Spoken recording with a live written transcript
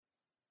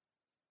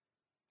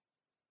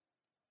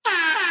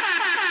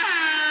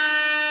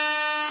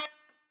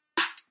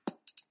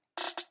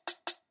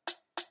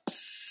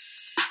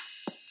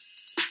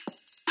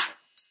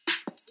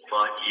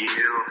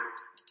you.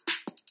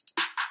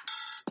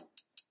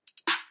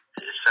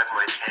 Just suck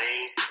my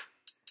tank.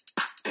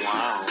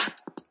 Wow.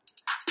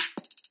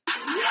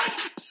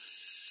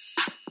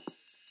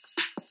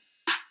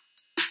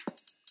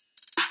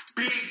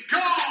 Be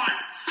gone,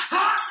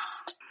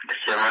 Thots!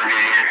 Someone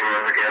here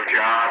for a good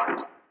job.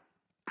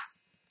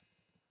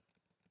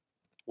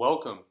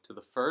 Welcome to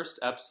the first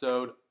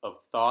episode of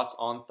Thoughts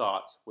on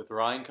Thoughts with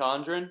Ryan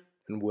Condron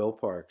and Will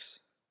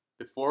Parks.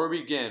 Before we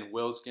begin,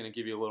 Will's going to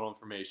give you a little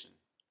information.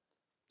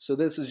 So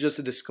this is just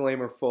a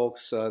disclaimer,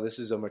 folks. This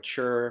is a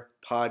mature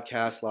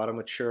podcast. A lot of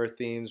mature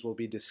themes will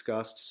be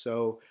discussed.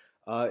 So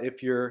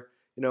if you're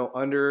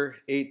under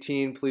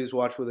 18, please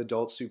watch with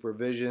adult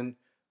supervision.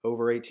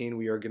 Over 18,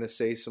 we are going to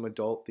say some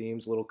adult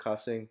themes, a little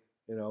cussing.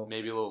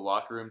 Maybe a little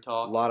locker room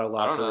talk. A lot of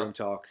locker room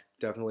talk.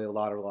 Definitely a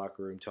lot of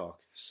locker room talk.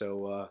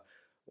 So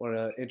want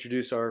to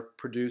introduce our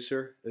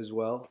producer as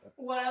well.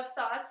 What up,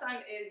 Thots?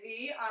 I'm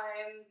Izzy.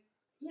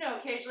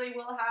 Occasionally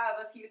we'll have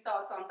a few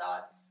thoughts on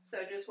thoughts, so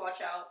just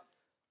watch out.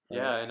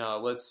 Yeah,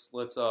 and let's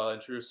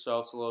introduce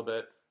ourselves a little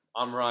bit.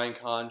 I'm Ryan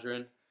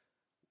Condron.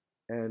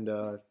 And,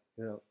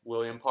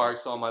 William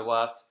Parks on my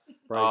left.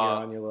 Right here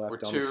on your left.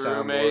 We're on two the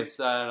roommates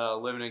that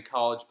living in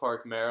College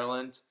Park,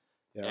 Maryland.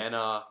 Yeah. And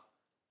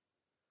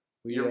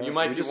you we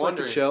might be just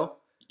wondering. Like to chill.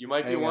 You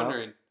might be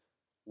wondering,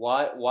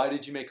 why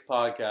did you make a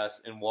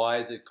podcast and why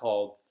is it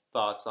called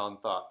Thoughts on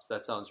Thoughts?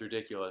 That sounds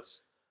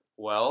ridiculous.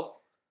 Well,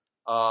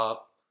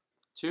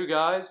 two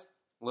guys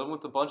living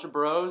with a bunch of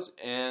bros,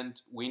 and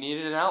we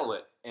needed an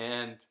outlet,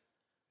 and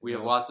we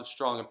have lots of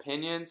strong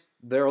opinions.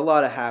 There are a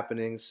lot of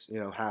happenings,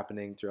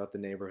 happening throughout the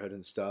neighborhood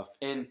and stuff.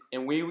 And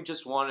we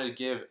just wanted to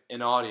give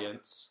an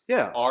audience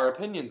our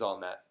opinions on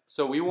that.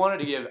 So we wanted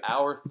to give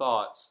our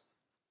thoughts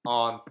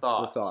on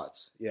thoughts. The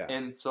thoughts, yeah.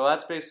 And so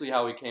that's basically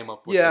how we came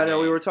up with the name.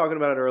 We were talking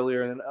about it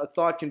earlier, and a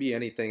thought can be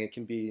anything. It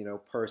can be,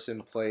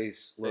 person,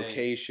 place,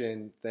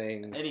 location,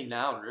 thing. Any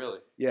noun, really.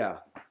 Yeah.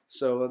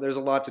 So there's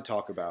a lot to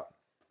talk about.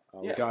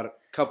 We Yeah. got a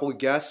couple of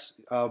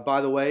guests. By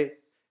the way,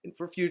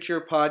 for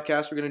future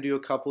podcasts, we're going to do a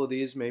couple of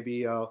these.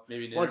 Maybe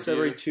once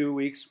every 2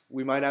 weeks,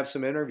 we might have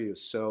some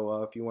interviews.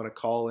 So if you want to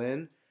call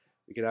in,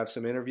 we could have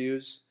some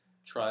interviews.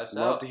 Try us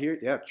out. Love to hear.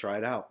 Yeah, try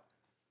it out.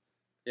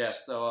 Yeah,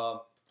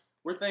 so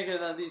we're thinking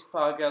that these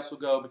podcasts will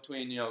go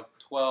between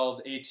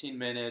 12 to 18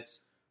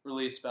 minutes,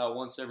 released about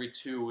once every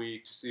 2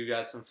 weeks, just so you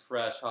guys some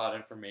fresh, hot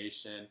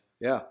information.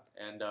 Yeah.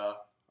 And all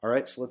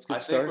right, so let's get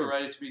started. I think we're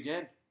ready to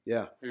begin.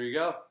 Yeah. Here you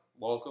go.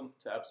 Welcome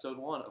to episode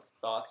 1 of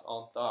Thoughts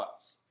on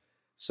Thoughts.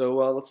 So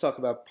let's talk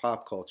about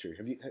pop culture.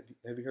 Have you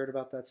heard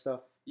about that stuff?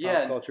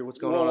 Yeah. Pop culture. What's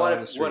going on in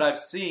the streets? What I've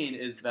seen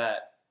is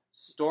that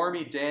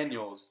Stormy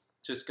Daniels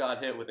just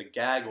got hit with a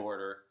gag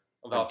order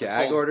about this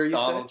whole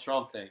Donald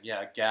Trump thing.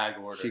 Yeah, a gag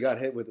order. She got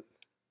hit with.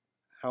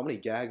 How many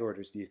gag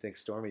orders do you think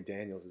Stormy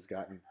Daniels has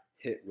gotten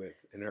hit with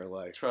in her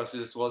life? Trust me,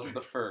 this wasn't the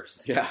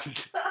first. Yeah.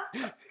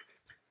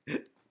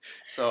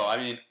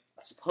 So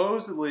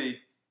supposedly,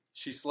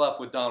 she slept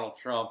with Donald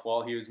Trump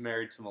while he was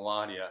married to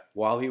Melania.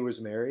 While he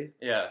was married?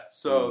 Yeah.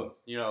 So,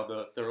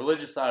 the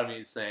religious side of me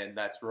is saying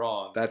that's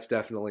wrong. That's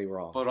definitely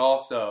wrong. But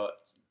also,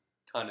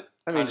 kind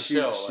of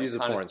chill. She's a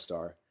porn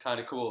star. Kind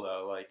of cool,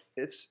 though. Like,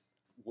 it's...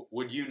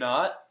 Would you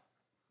not?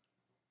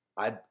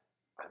 I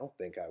don't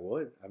think I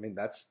would. I mean,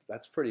 that's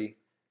pretty...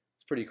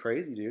 It's pretty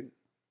crazy, dude.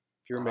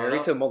 If you're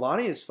married to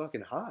Melania, is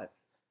fucking hot.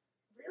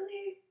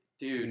 Really?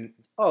 Dude.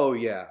 Oh,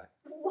 yeah.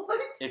 What?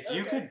 If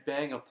you could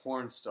bang a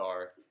porn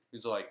star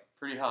who's,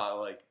 pretty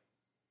hot,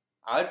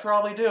 I'd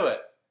probably do it.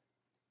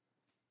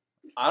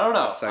 I don't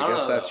know. I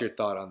guess that's your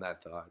thought on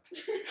that thought.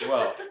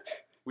 Well,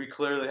 we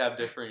clearly have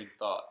differing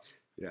thoughts.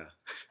 Yeah.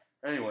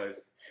 Anyways,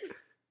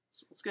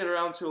 let's get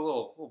around to a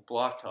little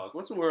block talk.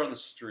 What's the word on the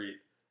street?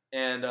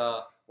 And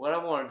what I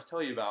wanted to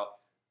tell you about,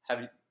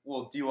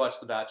 do you watch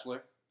The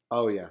Bachelor?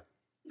 Oh, yeah.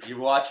 You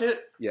watch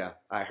it? Yeah,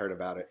 I heard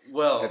about it.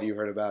 Well, have you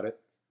heard about it?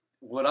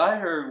 What I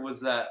heard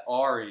was that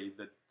Ari,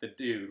 the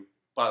dude,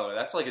 by the way,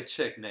 that's like a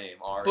chick name,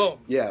 Ari. Boom.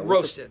 Yeah.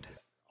 Roasted.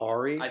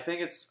 Ari? I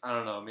think it's, I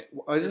don't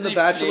know. Isn't The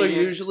Bachelor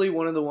usually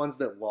one of the ones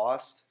that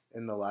lost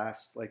in the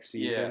last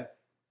season? Yeah.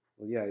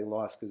 Well, yeah, he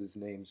lost because his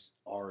name's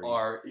Ari.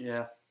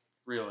 Yeah,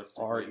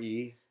 realistically.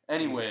 R-E.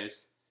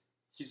 Anyways,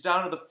 he's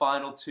down to the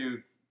final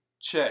 2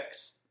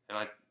 chicks.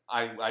 And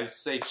I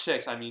say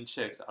chicks, I mean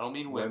chicks. I don't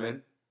mean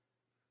women.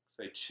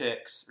 Say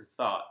chicks or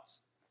thoughts.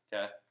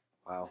 Okay?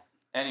 Wow.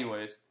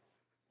 Anyways,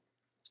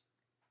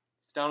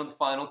 he's down to the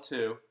final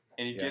 2,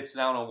 and he gets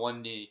down on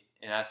one knee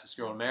and asks this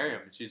girl to marry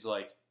him. And she's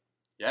like,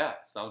 yeah,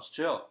 sounds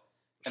chill.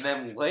 And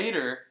then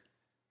later,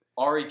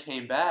 Ari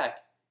came back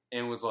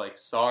and was like,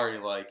 sorry,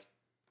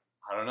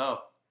 I don't know.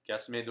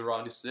 Guess I made the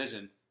wrong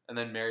decision. And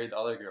then married the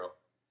other girl.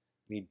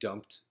 And he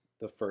dumped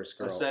the first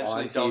girl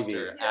essentially on dumped TV.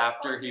 Her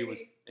after he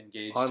was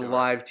engaged on to her.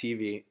 live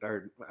TV.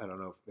 Or I don't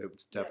know.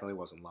 It definitely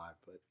wasn't live,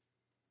 but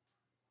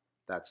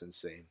that's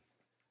insane.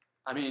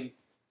 I mean,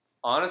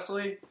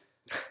 honestly,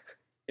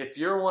 if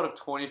you're one of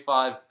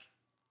 25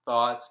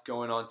 thoughts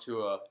going on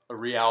to a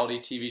reality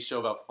TV show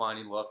about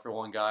finding love for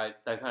one guy,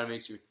 that kind of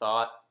makes you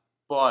thought.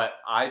 But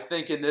I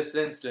think in this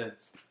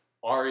instance,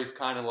 Ari's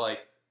kind of like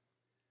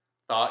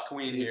thought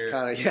queen He's here.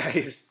 kind of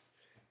he's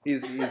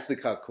the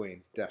cuck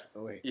queen,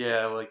 definitely.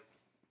 Yeah, like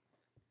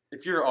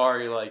if you're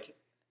Ari, like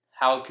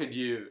how could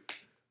you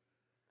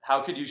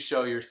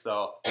show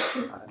yourself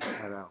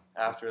I know.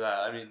 after that?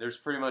 I mean, there's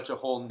pretty much a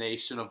whole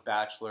nation of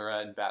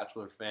Bachelorette and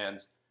Bachelor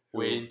fans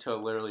waiting to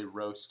literally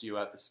roast you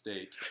at the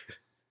stake.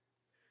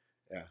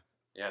 Yeah.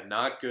 Yeah,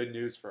 not good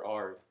news for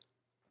Ari.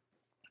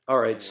 All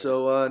right, Anyways.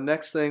 so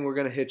next thing we're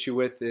gonna hit you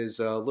with is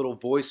a little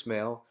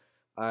voicemail.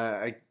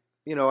 I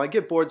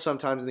get bored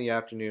sometimes in the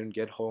afternoon.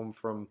 Get home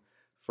from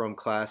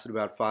class at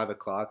about 5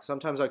 o'clock.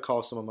 Sometimes I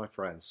call some of my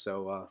friends.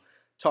 So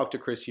talked to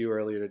Chris Yu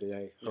earlier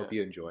today. Hope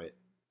you enjoy it.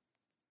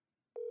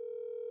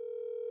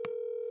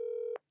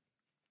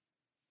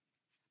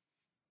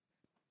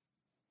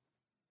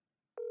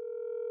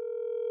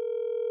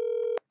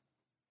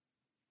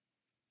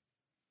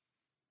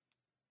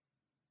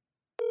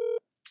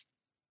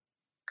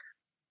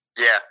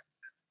 Yeah.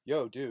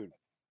 Yo, dude,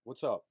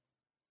 what's up?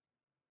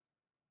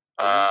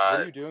 What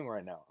are you doing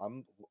right now?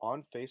 I'm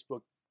on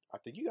Facebook. I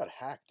think you got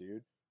hacked,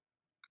 dude.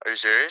 Are you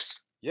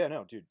serious? Yeah,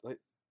 no, dude. Like,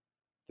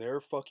 there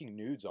are fucking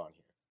nudes on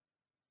here.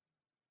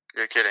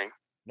 You're kidding.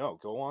 No,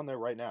 go on there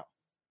right now.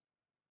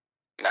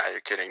 Nah,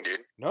 you're kidding, dude.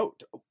 No,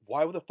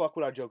 why the fuck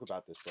would I joke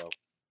about this, bro?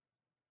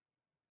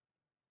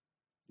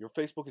 Your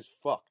Facebook is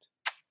fucked.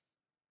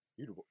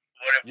 You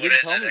didn't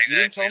tell me. You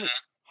didn't tell me.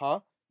 Huh?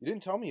 You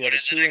didn't tell me you had a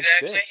 2-inch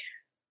dick.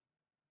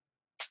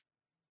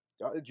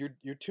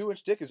 Your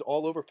 2-inch dick is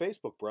all over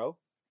Facebook, bro.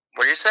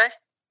 What do you say?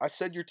 I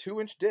said your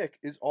 2-inch dick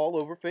is all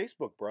over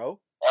Facebook, bro.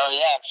 Oh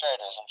yeah, I'm sure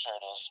it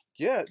is.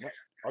 Yeah.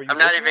 Are you? I'm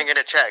not even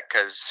gonna check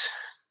because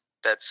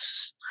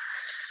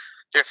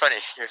you're funny.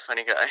 You're a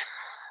funny guy.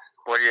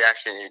 What do you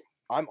actually need?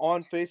 I'm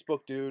on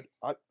Facebook, dude.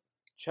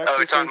 Check.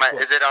 Oh, it's on my.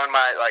 Is it on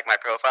my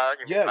profile?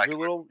 Yeah,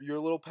 your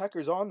little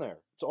pecker's on there.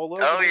 It's all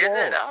over. Oh, the is walls.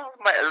 it? Oh,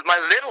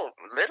 my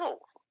little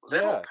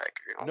Yeah. pecker.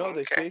 Oh, No,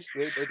 they okay.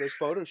 they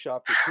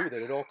photoshopped it too. They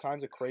did all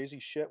kinds of crazy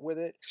shit with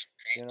it.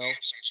 You know.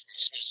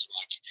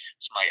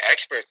 It's my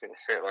experts and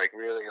shit. Like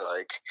really,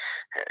 like,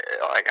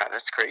 oh my god,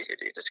 that's crazy,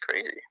 dude. That's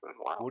crazy.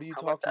 Wow. What are you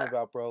How talking that?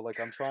 about, bro? Like,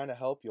 I'm trying to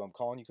help you. I'm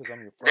calling you because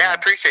I'm your friend. Yeah, I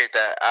appreciate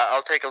that.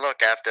 I'll take a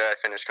look after I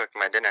finish cooking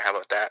my dinner. How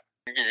about that?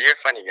 You're a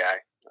funny guy.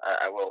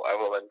 I will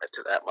admit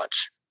to that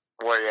much.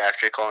 What are you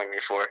actually calling me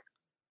for?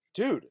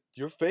 Dude,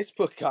 your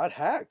Facebook got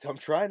hacked. I'm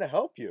trying to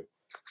help you.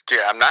 Dude,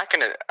 I'm not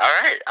gonna.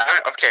 All right.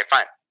 Okay,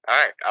 fine. All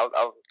right.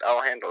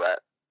 I'll handle that.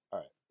 All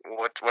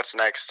right. What's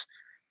next?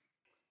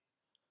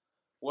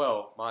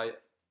 Well,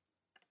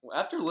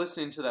 after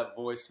listening to that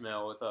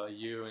voicemail with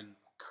you and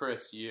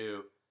Chris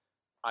Yu,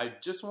 I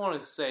just want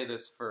to say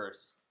this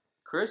first.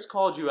 Chris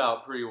called you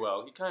out pretty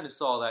well. He kind of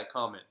saw that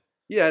coming.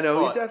 Yeah,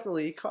 no, But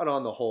he caught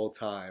on the whole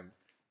time.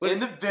 But in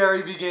the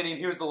very beginning,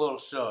 he was a little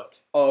shook.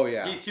 Oh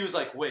yeah. He was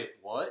like, "Wait,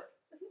 what?"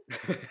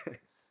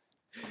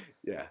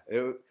 Yeah,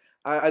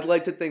 I'd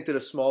like to think that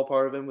a small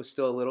part of him was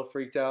still a little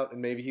freaked out,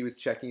 and maybe he was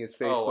checking his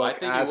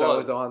Facebook as I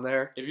was on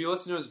there. If you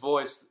listen to his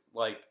voice,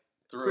 like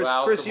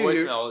throughout Chris, the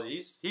voicemail,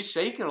 he's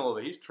shaking a little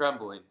bit. He's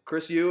trembling.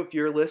 Chris, if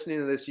you're listening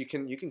to this, you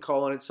can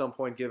call in at some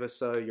point, give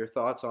us your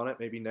thoughts on it.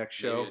 Maybe next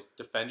show. Maybe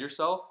defend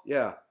yourself.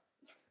 Yeah.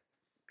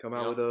 Come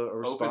out with a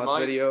response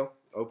video.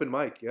 Open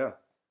mic, yeah.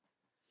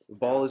 The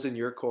ball is in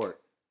your court.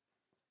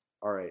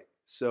 All right.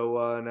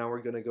 So now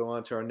we're gonna go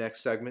on to our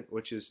next segment,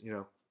 which is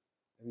have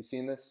you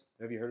seen this?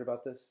 Have you heard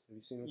about this? Have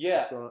you seen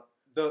what's going on?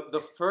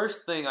 The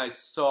first thing I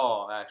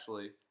saw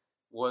actually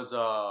was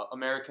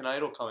American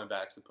Idol coming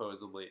back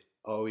supposedly.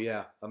 Oh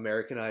yeah,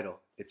 American Idol.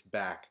 It's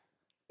back.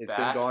 It's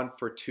Back? been gone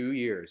for 2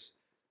 years.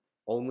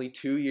 Only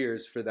 2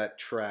 years for that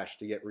trash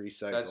to get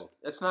recycled.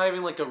 That's not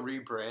even like a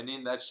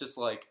rebranding. That's just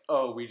like,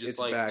 oh, we just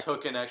It's back.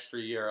 took an extra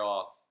year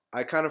off.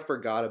 I kind of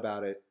forgot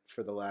about it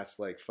for the last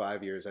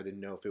 5 years. I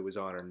didn't know if it was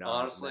on or not.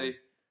 Honestly,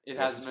 it Yes,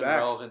 hasn't it's been back.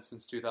 relevant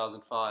since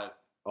 2005.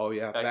 Oh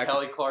yeah, That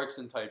Kelly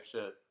Clarkson type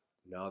shit.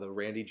 No, the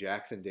Randy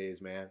Jackson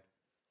days, man.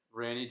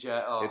 Randy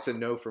Jackson. It's a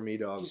no for me,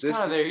 dog. He's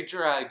kind of there. He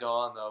dragged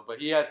on though, but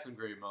he had some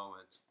great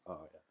moments.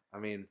 Oh yeah. I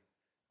mean,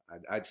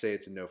 I'd say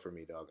it's a no for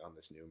me, dog, on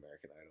this new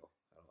American Idol.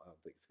 I don't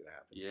think it's gonna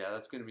happen. Yeah,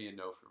 that's gonna be a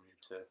no for me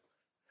too.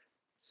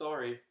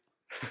 Sorry.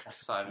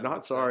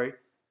 Not sorry.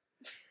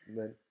 And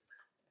then,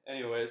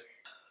 anyways.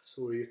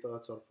 So what are your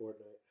thoughts on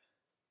Fortnite?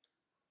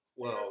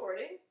 Well,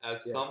 recording?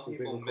 as Yeah, some we've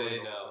been people recording may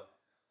all the know, time.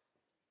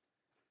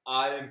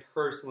 I am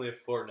personally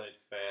a Fortnite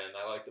fan.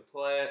 I like to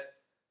play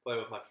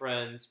with my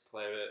friends,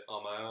 play it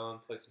on my own,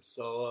 play some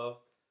solo,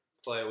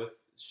 play it with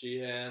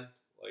Sheehan,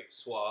 like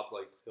swap,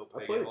 like he'll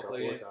play I played game, a I'll play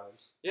couple game. of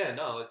times. Yeah,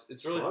 no,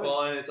 it's really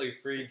fun. It's like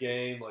a free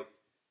game, like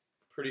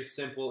pretty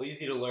simple,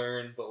 easy to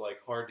learn, but like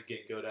hard to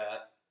get good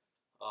at.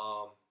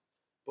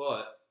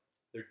 But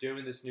they're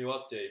doing this new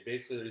update.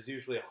 Basically, there's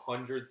usually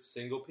 100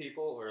 single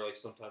people, or like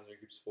sometimes they're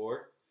groups of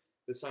 4.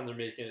 This time they're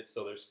making it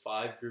so there's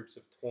 5 groups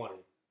of 20.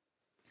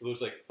 So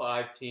there's like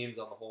 5 teams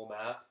on the whole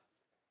map.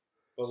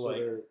 But So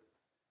like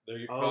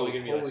they're probably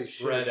gonna be like holy shit,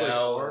 spread it's like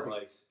out. armies.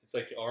 Like it's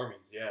like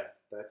armies, yeah.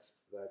 That's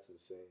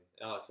insane.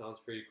 Oh, it sounds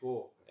pretty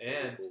cool. That's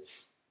really And cool.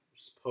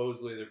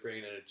 supposedly they're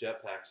bringing in a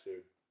jetpack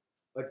soon.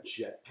 A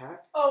jetpack?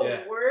 Oh,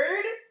 Yeah.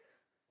 word?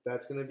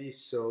 That's gonna be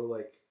so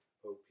like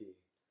OP.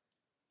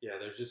 Yeah,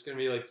 there's just gonna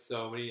be like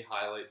so many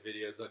highlight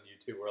videos on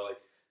YouTube where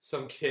like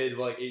some kid,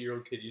 like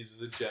 8-year-old kid,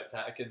 uses a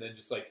jetpack and then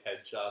just like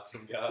headshots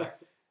some guy.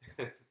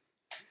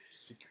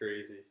 Just be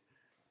crazy.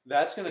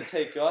 That's gonna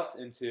take us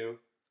into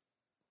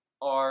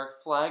our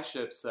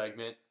flagship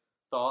segment,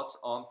 Thoughts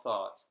on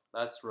Thoughts.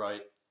 That's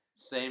right,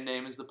 same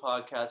name as the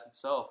podcast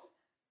itself.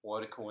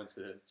 What a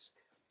coincidence!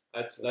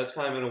 That's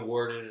kind of an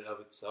award in and of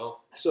itself.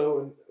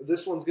 So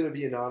this one's gonna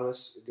be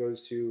anonymous. It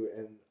goes to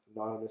an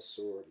anonymous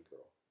sorority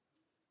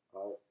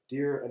girl.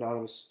 Dear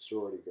anonymous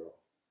sorority girl,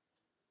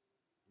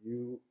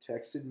 you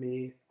texted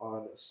me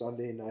on a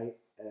Sunday night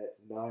at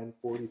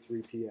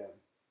 9:43 p.m.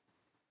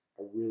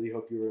 I really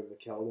hope you were in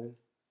McKeldin,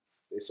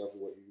 based off of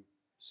what you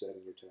said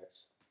in your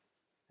text,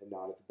 and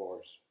not at the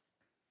bars.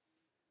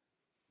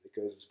 It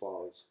goes as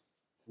follows: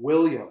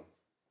 William,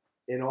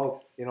 in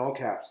all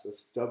caps.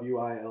 That's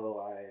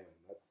WILLIAM.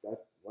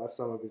 That last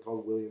time I've been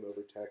called William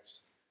over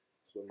text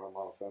is when my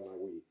mom found my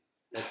weed.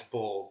 That's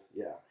bold.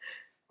 Yeah.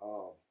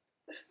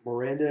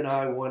 Miranda and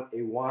I want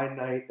a wine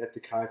night at the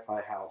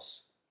Ki-Fi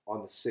house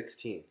on the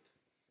 16th.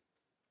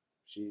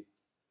 The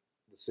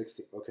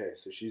 16th. Okay,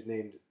 so she's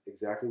named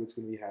exactly what's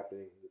going to be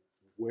happening,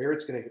 where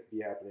it's going to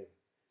be happening,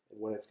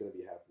 and when it's going to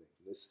be happening.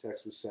 This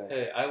text was sent.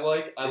 Hey, I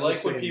like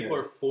when people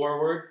are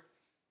forward,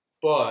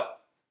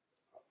 but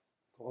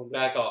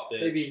back off,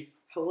 bitch. Maybe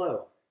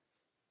hello.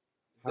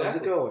 Exactly. How's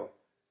it going?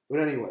 But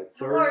anyway,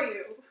 How are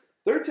you?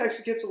 third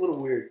text gets a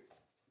little weird.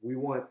 We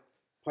want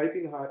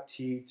piping hot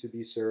tea to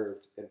be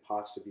served and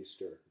pots to be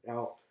stirred.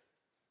 Now,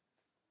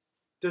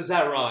 does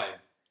that rhyme?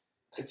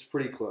 it's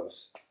pretty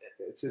close.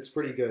 It's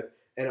pretty good.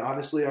 And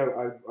honestly,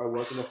 I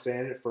wasn't a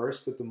fan at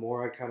first, but the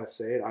more I kind of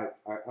say it, I'm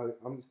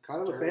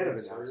kind of a fan of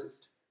it now.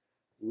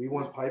 We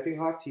want piping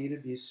hot tea to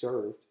be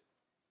served.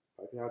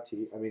 Piping hot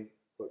tea. I mean,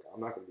 look,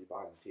 I'm not going to be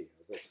buying the tea.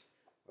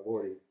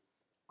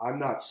 I'm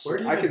not.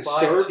 I could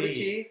serve the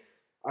tea.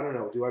 I don't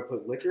know. Do I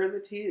put liquor in the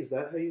tea? Is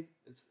that how you?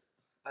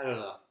 I don't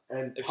know.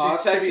 And if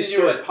pots she's to be texting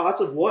stirred. you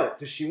Pots of what?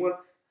 Does she want?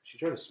 Is she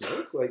trying to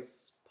smoke? Like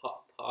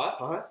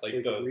pot?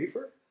 Like the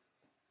reefer?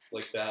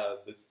 Like the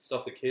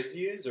stuff the kids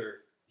use, or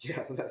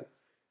yeah,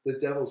 the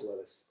devil's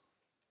lettuce.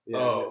 Yeah,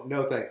 oh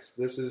no thanks.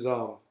 This is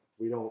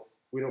we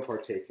don't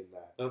partake in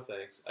that. No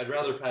thanks. I'd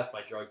rather pass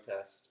my drug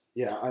test.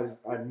 Yeah,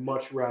 I'd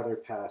much rather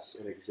pass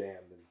an exam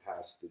than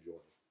pass the joint.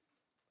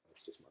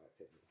 That's just my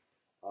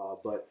opinion.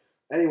 But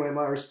anyway,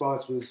 my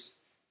response was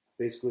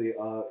basically,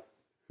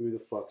 who the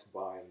fuck's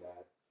buying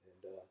that?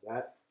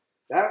 And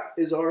that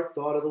is our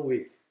thought of the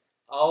week.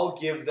 I'll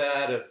give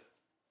that a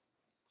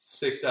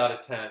 6 out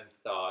of 10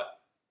 thought.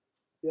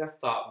 Yeah.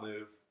 Thought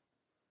move.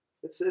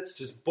 It's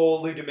just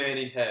boldly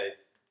demanding, hey,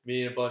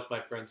 me and a bunch of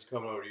my friends are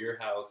coming over to your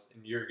house,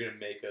 and you're gonna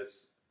make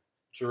us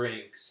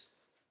drinks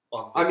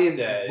on this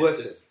day.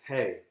 Listen,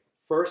 hey,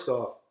 first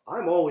off,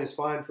 I'm always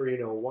fine for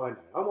a wine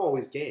night. I'm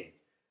always game.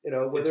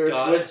 Whether it's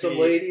with some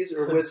ladies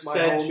or with my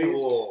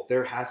homies,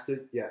 there has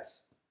to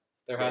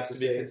there has to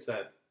be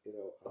consent.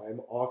 I'm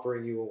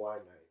offering you a wine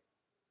night.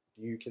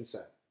 Do you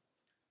consent?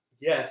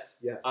 Yes.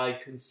 I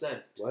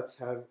consent. Let's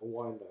have a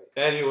wine night.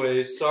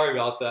 Anyways, sorry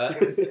about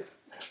that.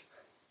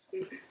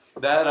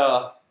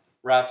 That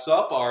wraps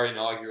up our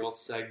inaugural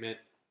segment,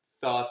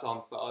 Thoughts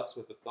on Thoughts,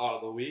 with the thought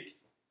of the week.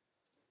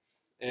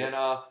 And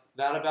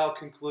that about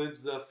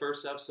concludes the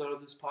first episode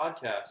of this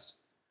podcast.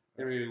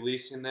 We're going to be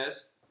releasing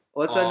this.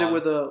 Let's end it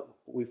with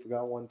we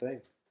forgot one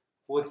thing.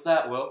 What's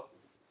that, Will?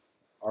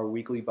 Our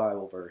weekly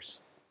Bible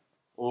verse.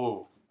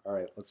 Oh. All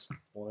right, let's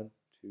 1,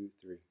 2,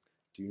 3.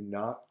 Do you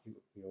not? You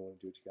don't want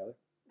to do it together?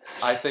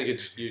 I think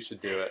you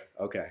should do it.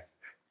 Okay.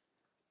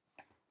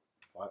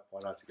 Why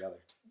not together?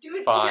 Do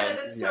it together.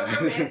 That's so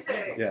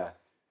romantic. Yeah.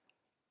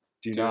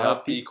 Do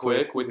not be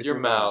quick with your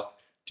mouth.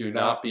 Do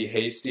not be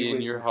hasty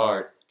in your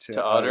heart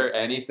to utter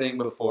anything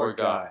before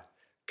God.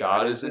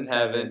 God is in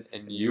heaven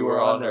and you are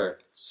on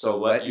earth, so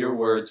let your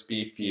words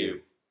be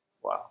few.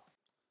 Wow.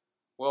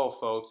 Well,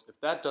 folks, if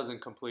that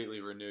doesn't completely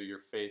renew your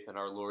faith in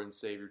our Lord and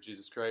Savior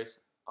Jesus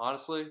Christ,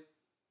 honestly,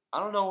 I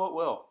don't know what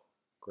will.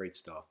 Great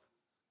stuff.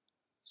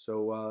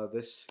 So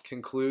this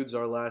concludes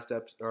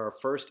our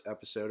first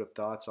episode of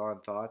Thoughts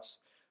on Thoughts.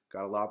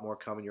 Got a lot more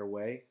coming your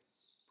way.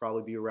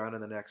 Probably be around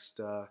in the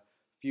next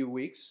few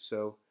weeks.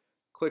 So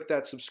click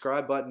that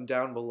subscribe button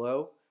down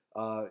below.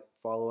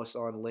 Follow us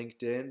on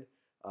LinkedIn.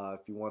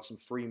 If you want some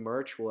free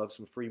merch, we'll have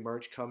some free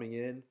merch coming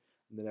in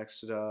the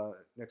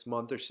next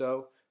month or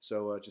so.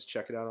 So just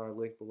check it out on our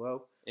link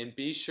below. And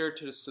be sure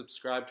to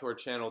subscribe to our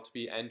channel to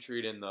be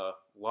entered in the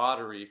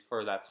lottery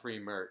for that free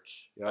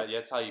merch. Yep.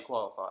 That's how you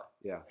qualify.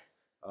 Yeah.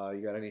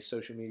 You got any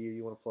social media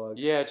you want to plug?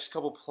 Yeah, just a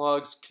couple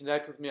plugs.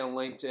 Connect with me on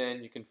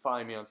LinkedIn. You can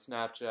find me on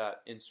Snapchat,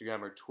 Instagram,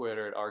 or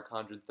Twitter at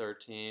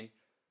rcondron13.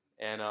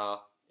 And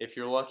if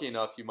you're lucky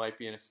enough, you might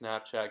be in a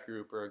Snapchat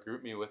group or a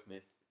group me with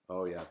me.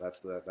 Oh yeah, that's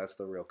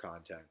the real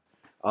content.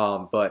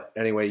 But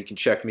anyway, you can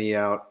check me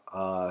out.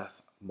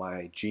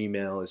 My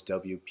Gmail is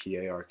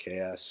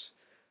WPARKS,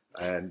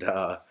 and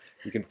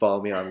you can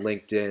follow me on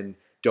LinkedIn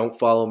Don't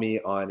follow me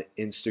on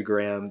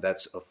Instagram.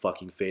 That's a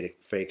fucking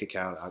fake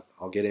account.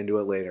 I'll get into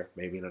it later,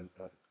 maybe in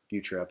a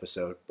future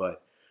episode.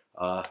 But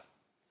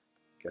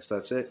guess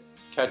that's it.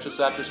 Catch us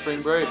after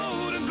spring break.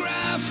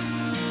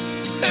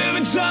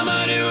 Every time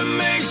I do, it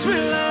makes me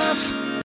laugh.